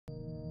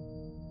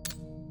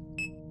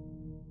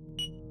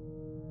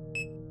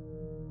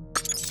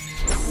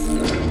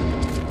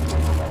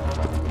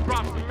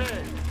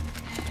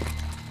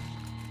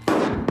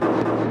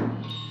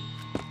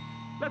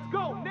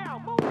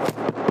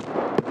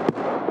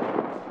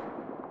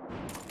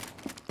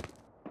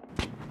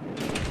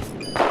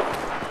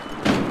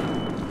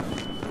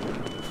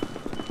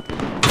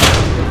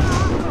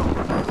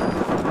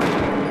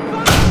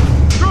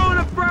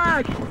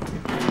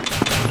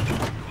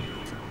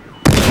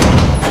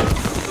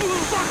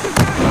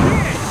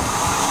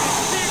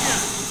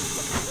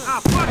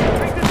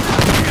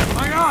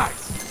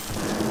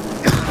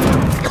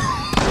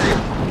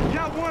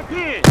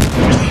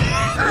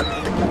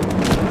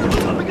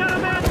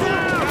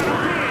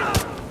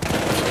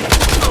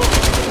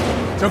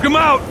Took him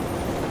out!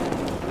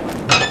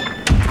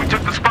 We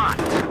took the spot.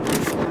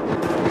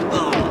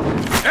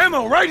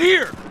 Ammo right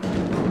here!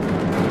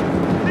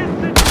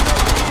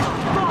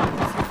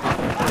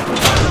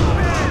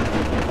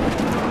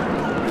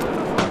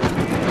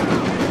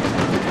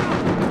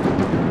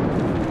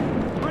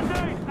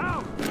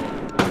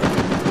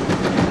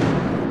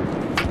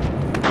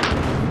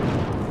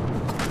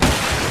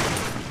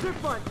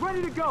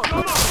 Ready to go! Come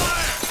on,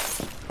 fire!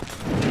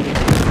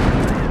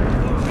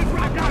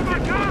 I got my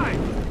guy!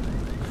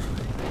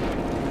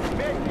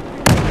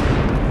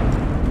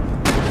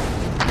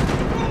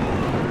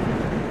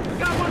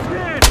 Got one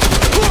dead!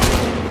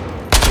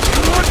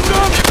 What's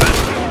up?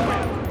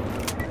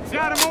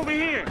 Got him over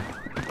here!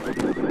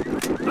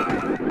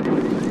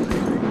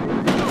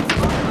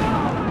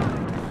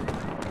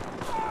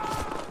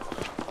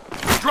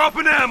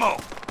 Dropping ammo!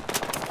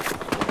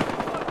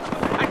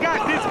 I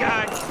got this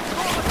guy!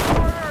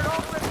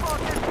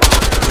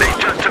 They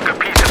just took a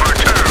piece of our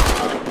turtle.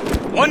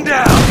 One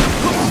down!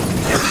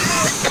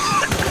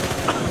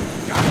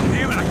 God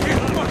damn it, I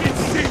can't fucking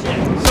see!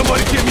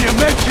 Somebody give me a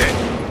med kit!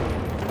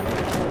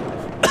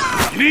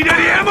 You need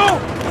any ammo?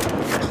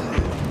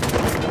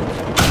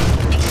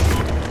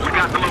 We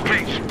got the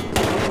location.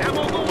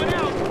 Ammo going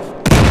out!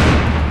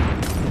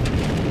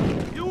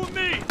 You and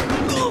me!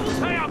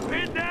 Hey, I'm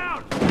pinned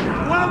down!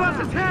 One of us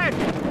is hit!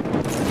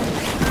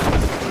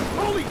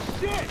 Holy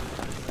shit!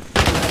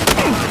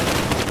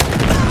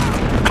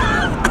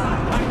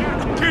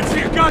 Can't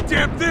see a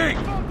goddamn thing!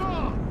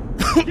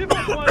 Give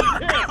us one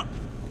hit!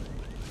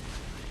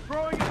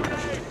 Throwing a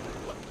grenade!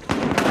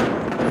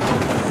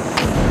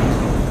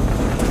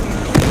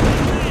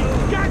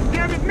 God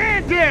damn it,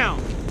 man down!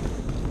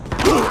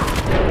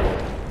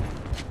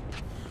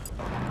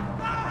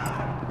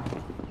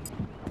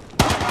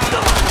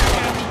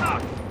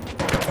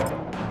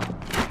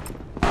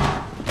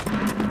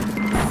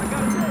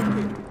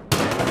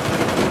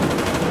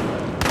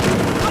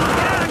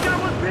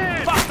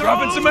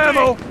 Dropping some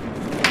ammo!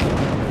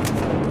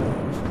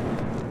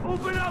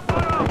 Open up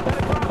on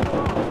him!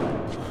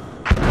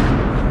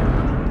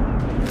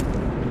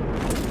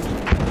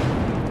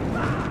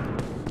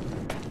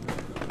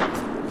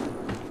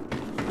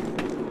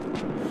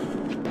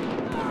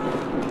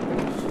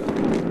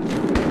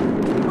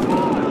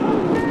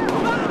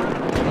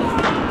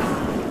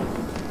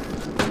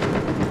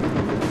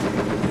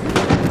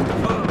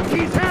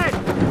 He's hit!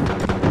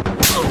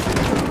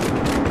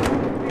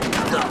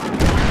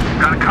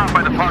 Got a cop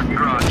by the parking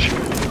garage.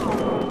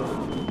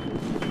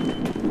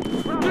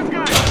 This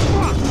guy!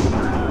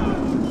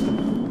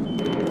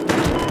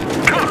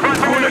 Cop right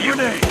Throwing behind a you.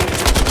 grenade!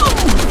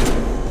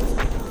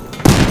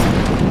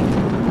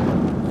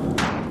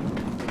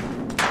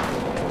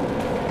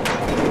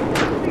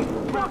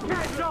 Fuck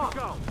that dog!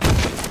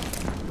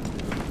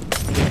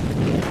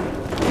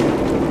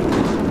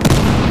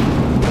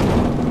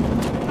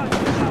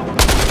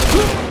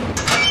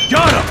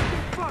 Got him!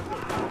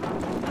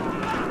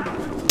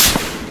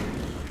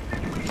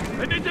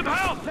 I need some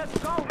help! Let's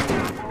go!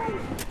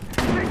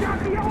 They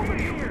got me over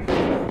here!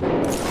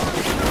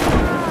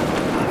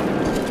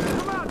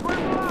 Come on, bring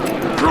them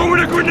out!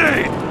 Throwing a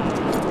grenade!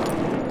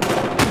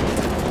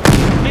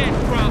 Hands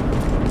drop!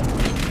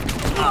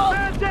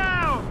 Man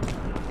down!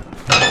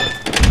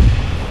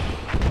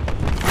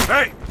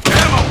 Hey!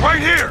 Ammo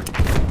right here!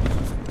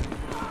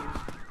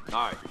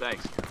 Alright,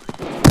 thanks.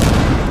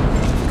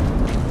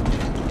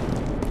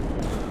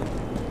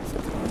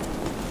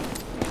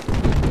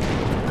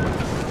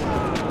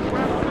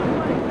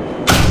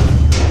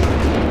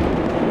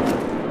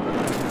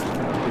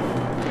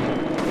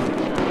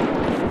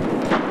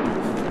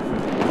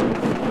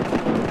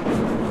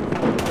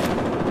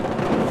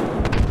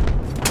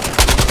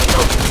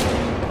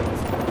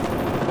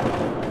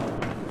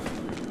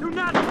 Do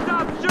not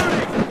stop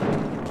shooting!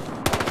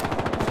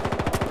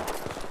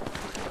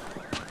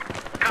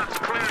 Cops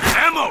cleared.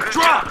 Ammo Good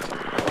dropped! job.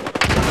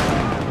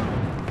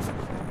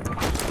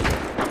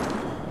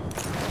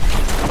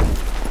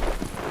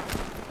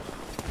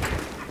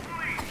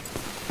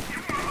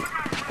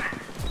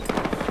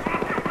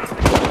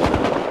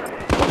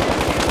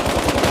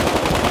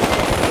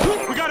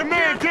 We got a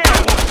man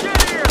down!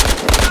 Get here!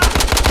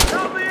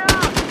 Help me out!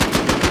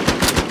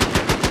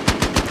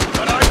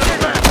 Got eyes on the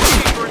back!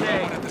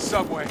 Grenade! One at the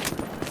subway.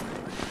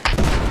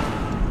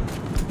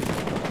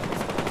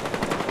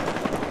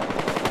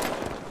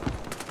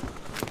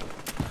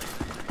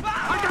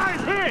 My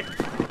guy's hit!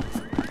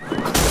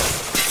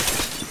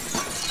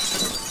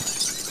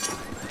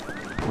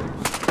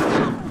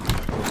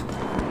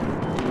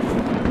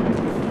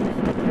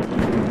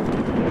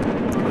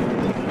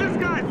 This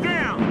guy's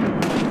down!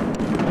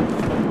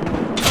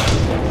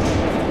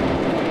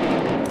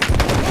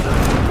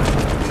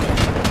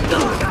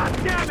 God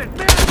damn it,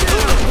 man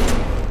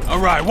down! All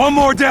right, one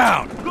more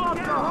down! Go up,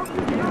 go!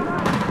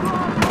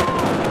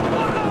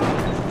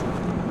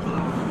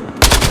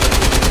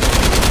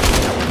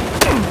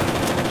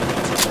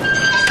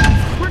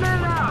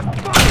 Grenade out!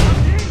 Fuck!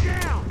 I'm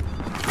down!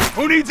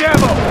 Who needs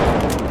ammo?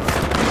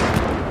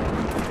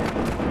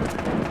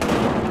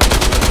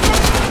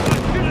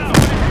 Get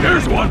out!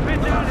 Here's one.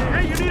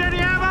 Hey, you need any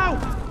ammo?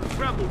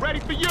 Rebel, ready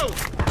for you.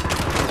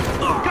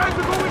 Guys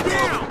are going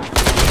down.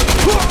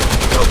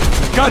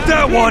 Got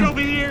that one. Over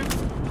here.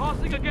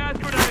 Tossing a gas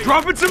grenade.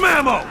 Dropping some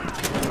ammo.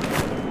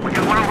 We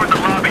got one over in the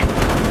lobby.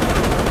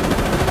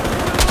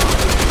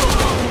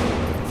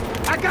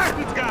 I got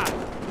this guy.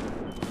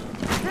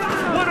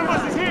 One of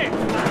us is hit.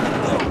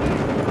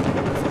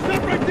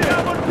 Stop right there.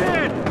 I'm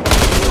dead.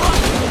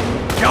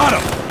 Got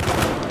him.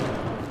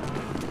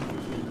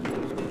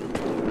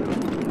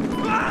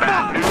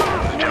 Bad news,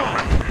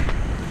 gentlemen.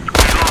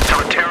 We lost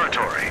our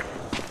territory.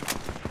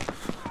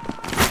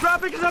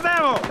 Dropping some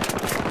ammo.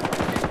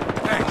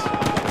 Thanks.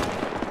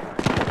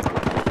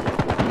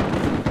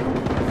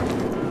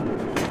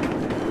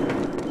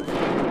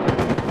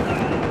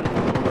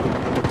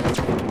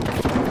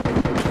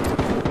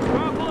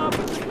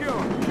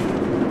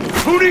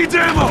 Who needs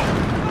ammo?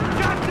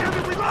 God damn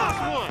it, we lost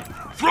one.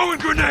 Throwing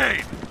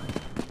grenade.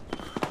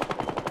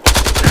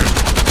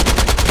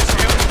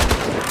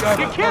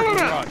 You're killing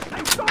us.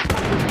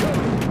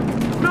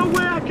 No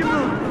way I can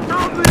move.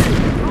 Don't leave.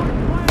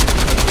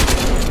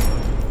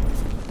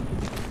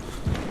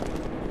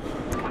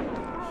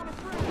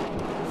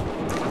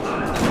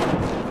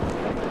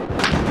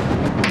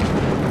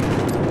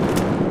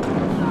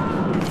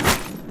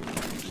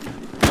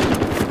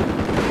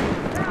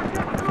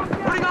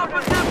 Putting off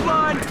a zip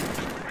line.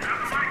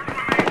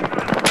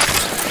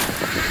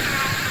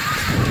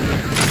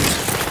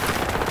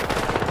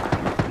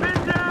 Men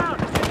down.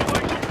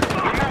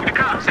 Move the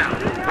cops out.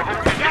 We're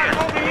holding Got him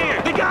down. over here.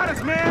 They got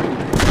us, man.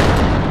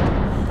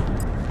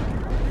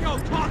 Yo,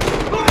 talk.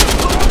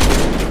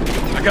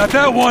 I got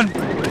that one.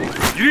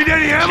 You need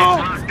any ammo?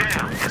 Locked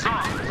down. It's on.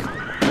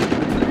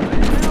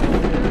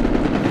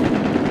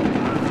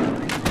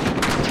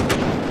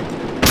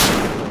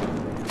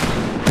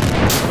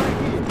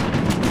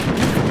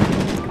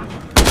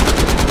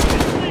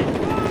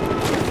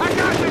 I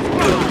got this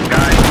one.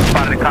 Guys,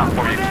 spotted a cop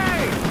for you.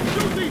 Hey,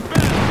 shoot these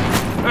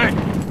bastards. Hey,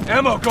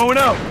 ammo going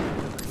out.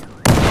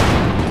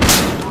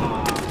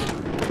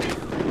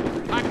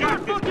 I got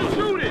fucking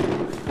shoot it.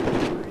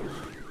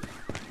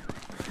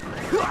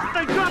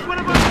 They dropped one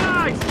of our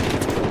guys.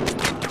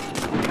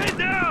 Head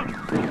down.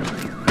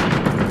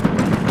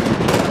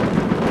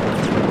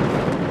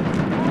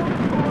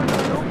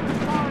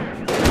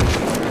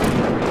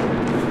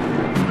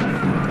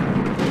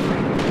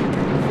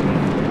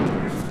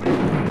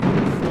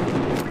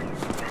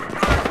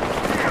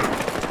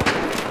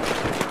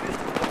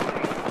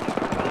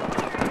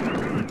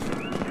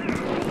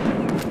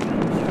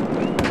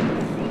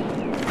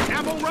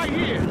 Ammo right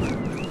here.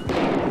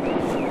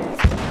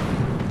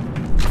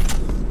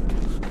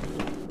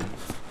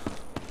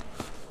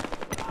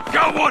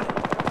 Got one.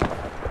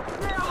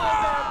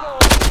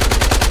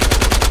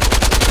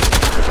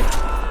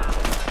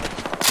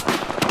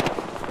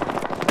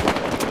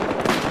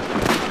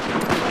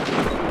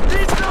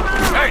 Need some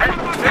ammo. Hey,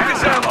 take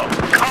this ammo.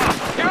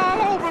 Get all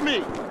over me.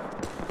 I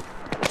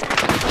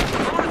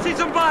want to see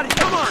some bodies.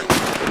 Come on.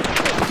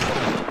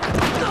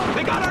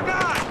 They got our guy.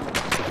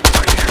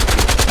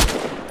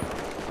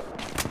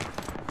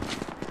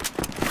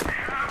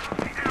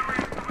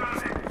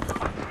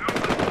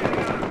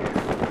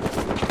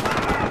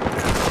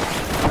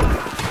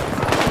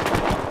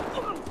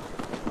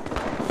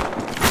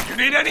 You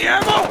need any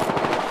ammo?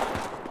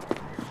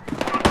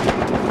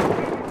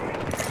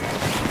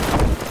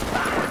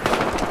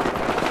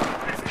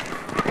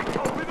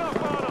 Open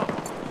up on them.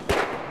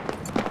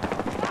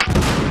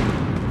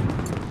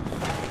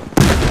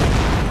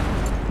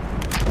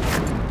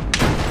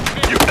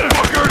 You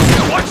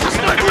fuckers! Watch the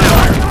sniper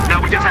fire! Now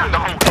we just have to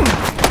hold them.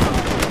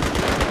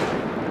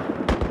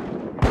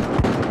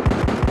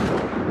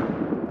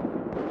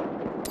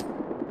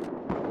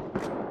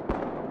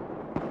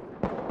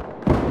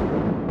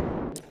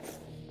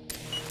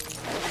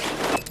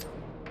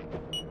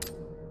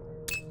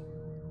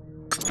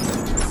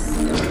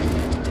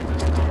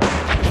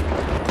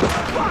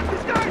 Fuck,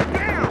 this guy's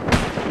down.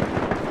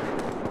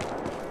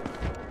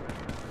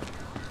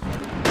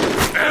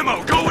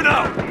 Ammo going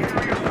out!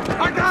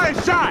 Our guy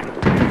is shot.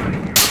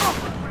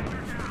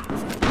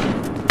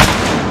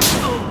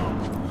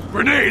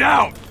 Grenade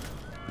out!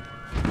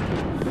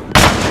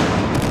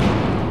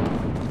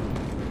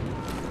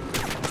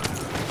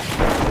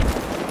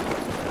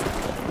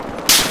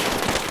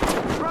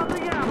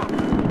 Dropping ammo.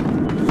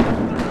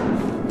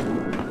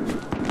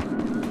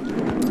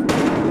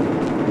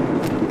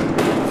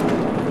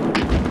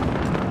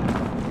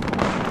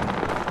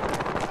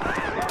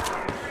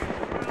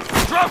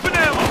 Dropping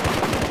ammo!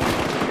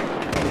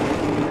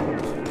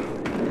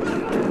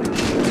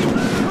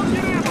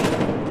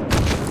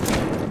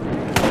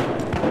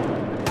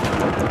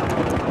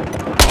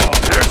 Oh,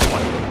 there's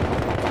one!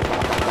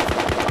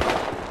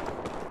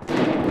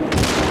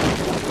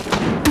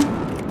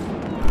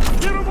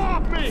 Get him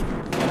off me.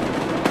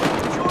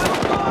 Join the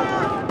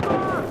fire.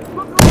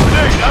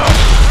 Grenade out!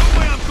 No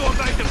way I'm going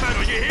back to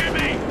battle. You hear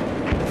me?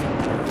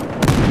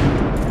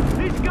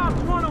 These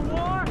cops want a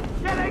war?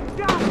 Yeah, they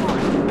got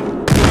one.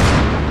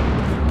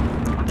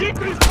 Keep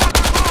these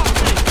fuckers off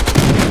me.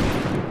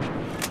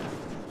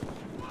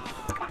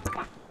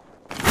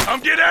 Come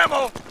get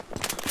ammo!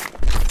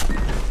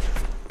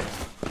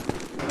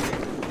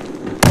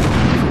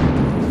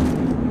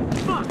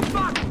 Fuck!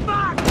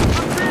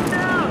 I'm pinned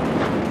down!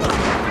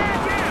 Man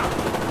down!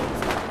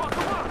 Fuck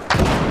him up!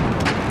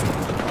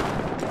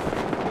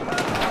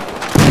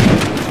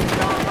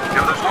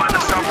 Yo, there's one in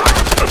the subway.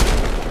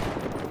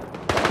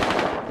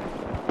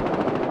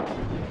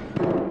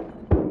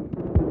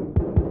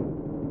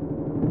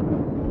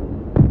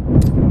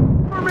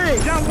 For me!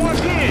 Down one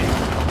kid!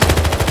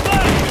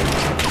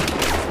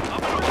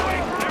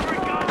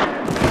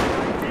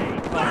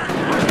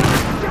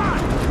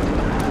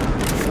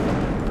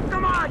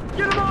 Come on!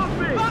 Get him off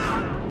me!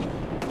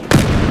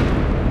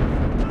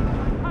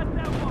 Cut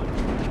that one!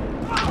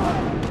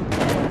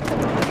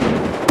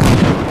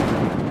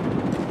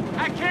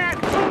 I can't!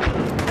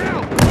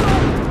 Help!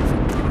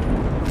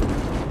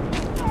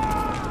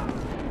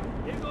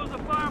 Here goes the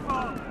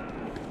fireball!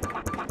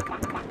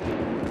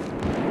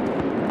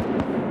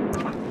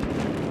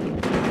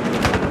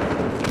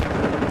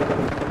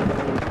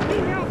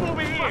 Need help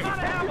over here! I'm out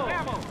of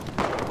ammo!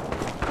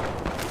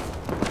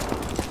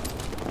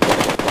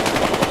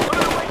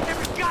 Run away,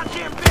 every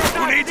goddamn bit!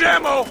 Who needs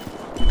ammo?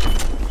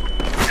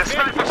 The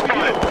sniper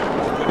spotted.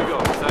 Good to go.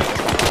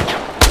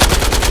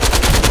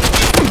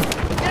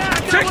 Yeah, I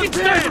got Taking one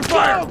sniper dead.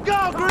 fire. Go,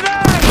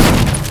 grenade!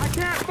 I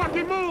can't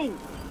fucking move!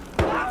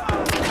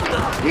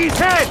 He's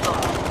hit!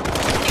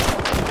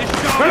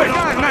 Hey,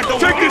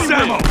 take this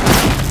ammo!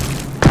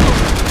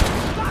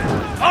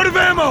 Out of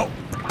ammo!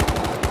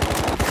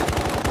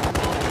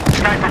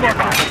 Sniper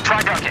nearby.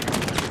 Try ducking.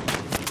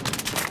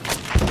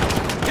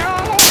 Get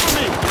all over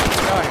me!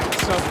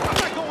 I'm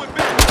not going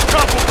back!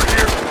 Top over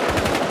here!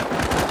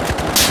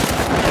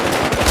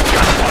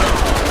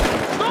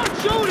 Start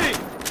shooting!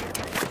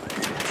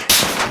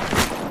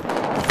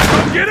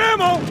 Come get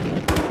ammo!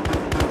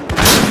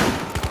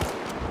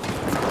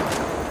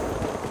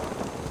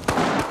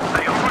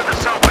 They over the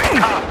subway.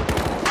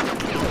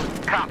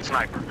 Cop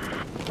sniper.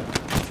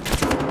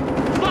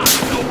 Fuck!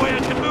 No way I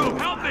can move!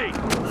 Help me!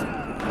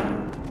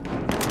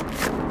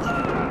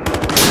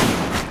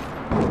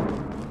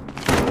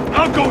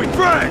 Outgoing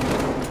frag!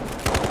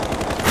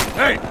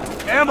 Hey,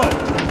 ammo!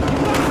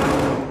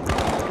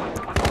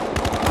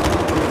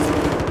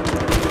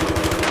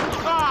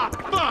 Ah,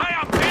 fuck! Hey,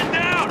 I'm pinned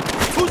down!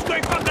 Whose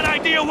great fucking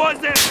idea was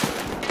this?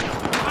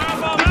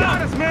 I'm on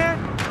got us, man!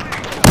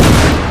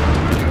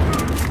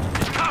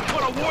 These cops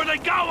want a war, they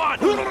got one!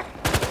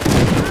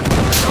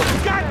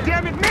 God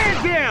damn it,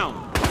 man down!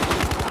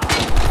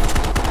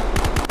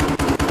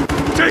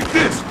 Take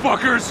this,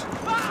 fuckers!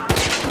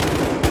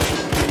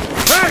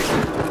 Hey!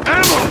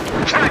 Ammo!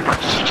 Sniper.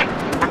 Shit.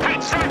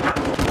 Repeat, sniper.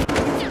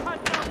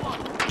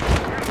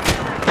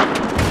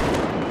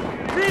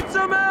 Need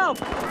some help!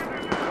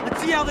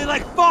 Let's see how they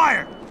like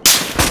fire!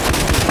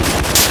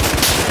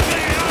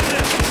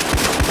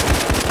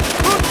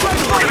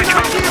 We're gonna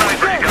come with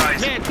sniper, you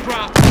guys. Hands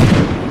drop!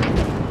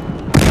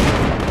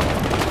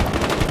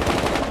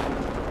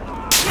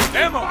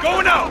 Ammo,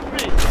 going out!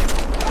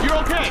 You're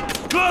okay!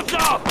 Gloves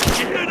off!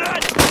 You hear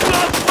that?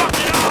 Gloves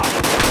fucking off!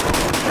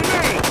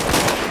 Grenade!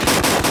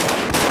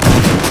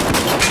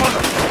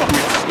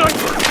 Motherfucking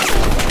sniper!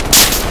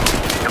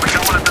 Here we go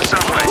one at the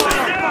subway.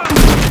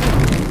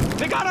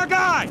 They got our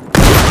guy!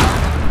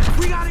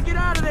 We gotta get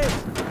out of this!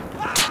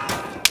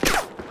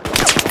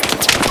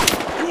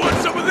 You want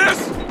some of this?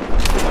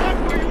 That's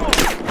where you want!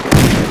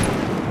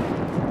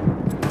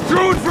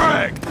 Drone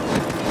frag!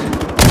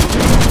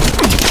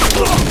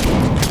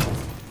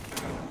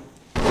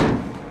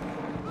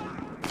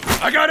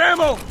 I got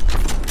ammo!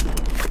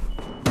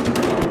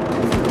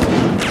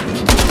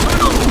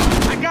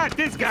 I got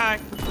this guy!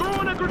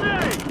 Throwing a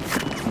grenade!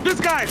 This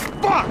guy's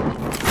fucked!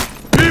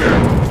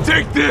 Here,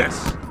 take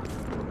this!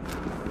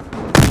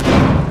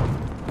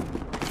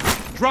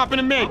 Dropping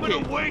a med I'm kit.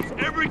 gonna waste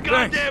every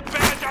goddamn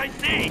badge I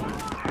see!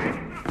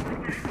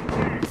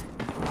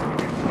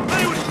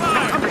 Hey, was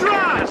fine! I'm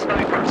dry!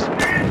 Snipers.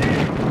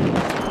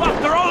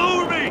 Fuck, they're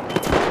all over me!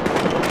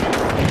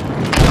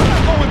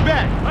 Going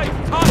back! Hey,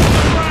 toss the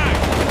frag!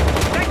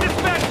 Take this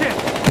med kit!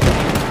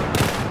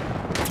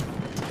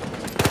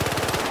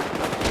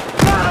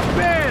 Got a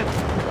pin!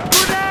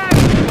 Grenade!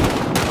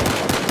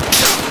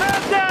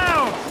 Man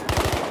down!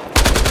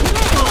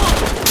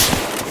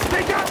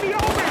 They got me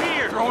over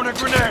here! Throwing a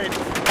grenade!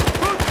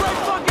 Whose great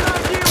fucking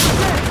idea was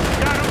this?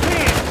 Got him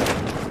pinned!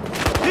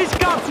 These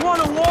cops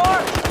want a war?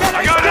 Then I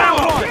got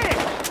ammo!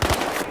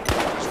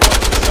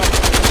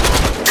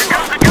 Here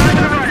comes the guy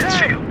to the riot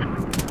shield.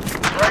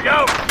 Frag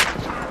out!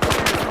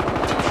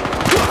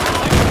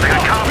 They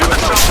got cop in the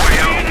subway,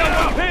 yo.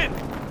 Pin!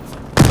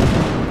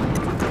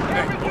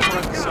 Hey, over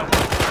at the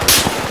subway.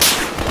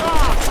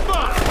 Ah,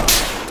 fuck!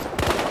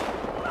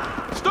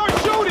 Start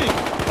shooting!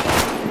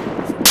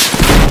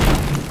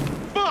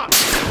 Fuck!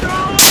 They're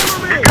all over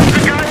me! Here comes the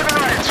guy to the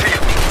riot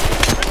shield.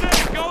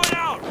 Going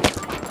out!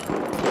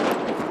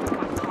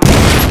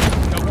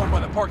 Got one by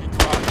the parking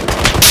garage.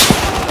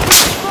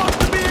 Supposed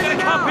to be in Get a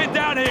and cop out! pin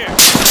down here!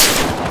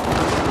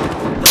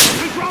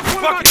 We dropped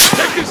one Fuck of it!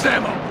 Take this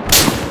ammo!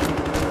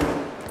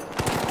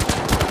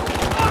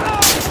 my...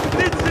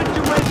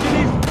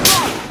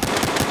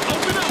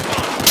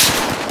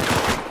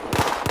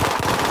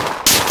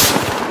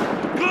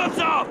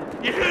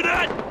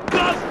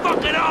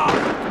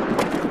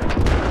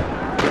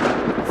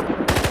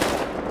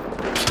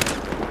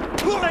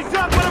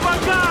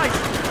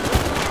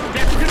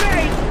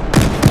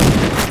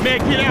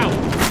 Man, get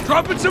out!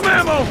 Dropping some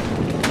ammo!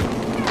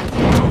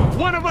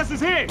 One of us is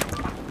hit!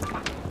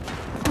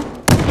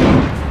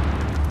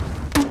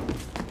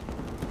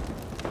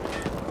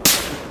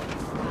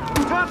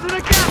 Tossing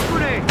a gas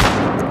grenade!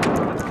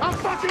 I'm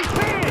fucking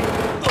pinned!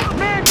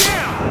 Man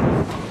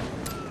down!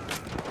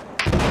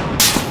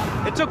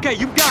 It's okay,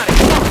 you got it!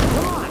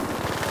 Come on!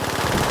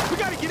 We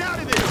gotta get out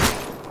of this!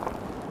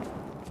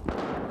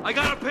 I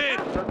got a pin!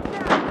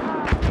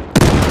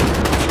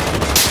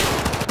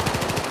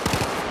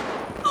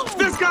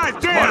 This guy's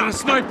Spotted down! a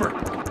sniper!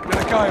 Got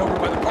a guy over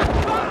by the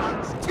parking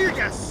lot. This tear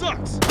gas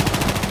sucks!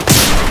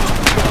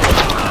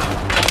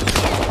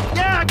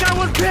 Yeah, I got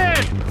one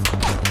pinned!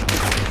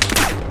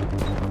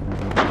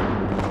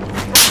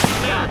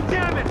 God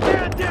damn it,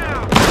 man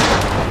down!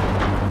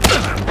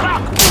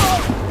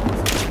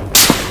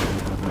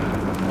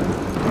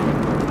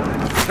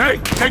 Hey,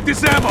 take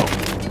this ammo!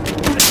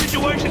 The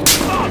situation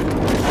is up!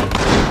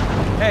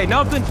 Hey,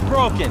 nothing's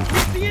broken.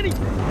 Can't see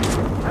anything.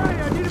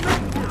 Hey, I need a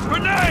medkit.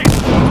 Grenade!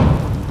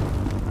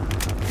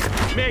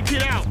 Man,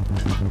 get out.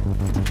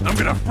 I'm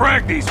gonna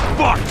frag these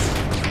fucks!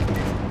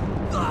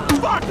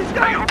 Fuck, this Hey,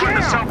 guy's over in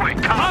the down. subway,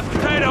 come. Hot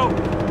potato!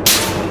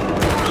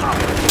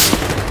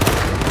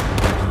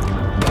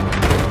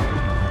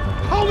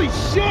 Holy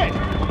shit!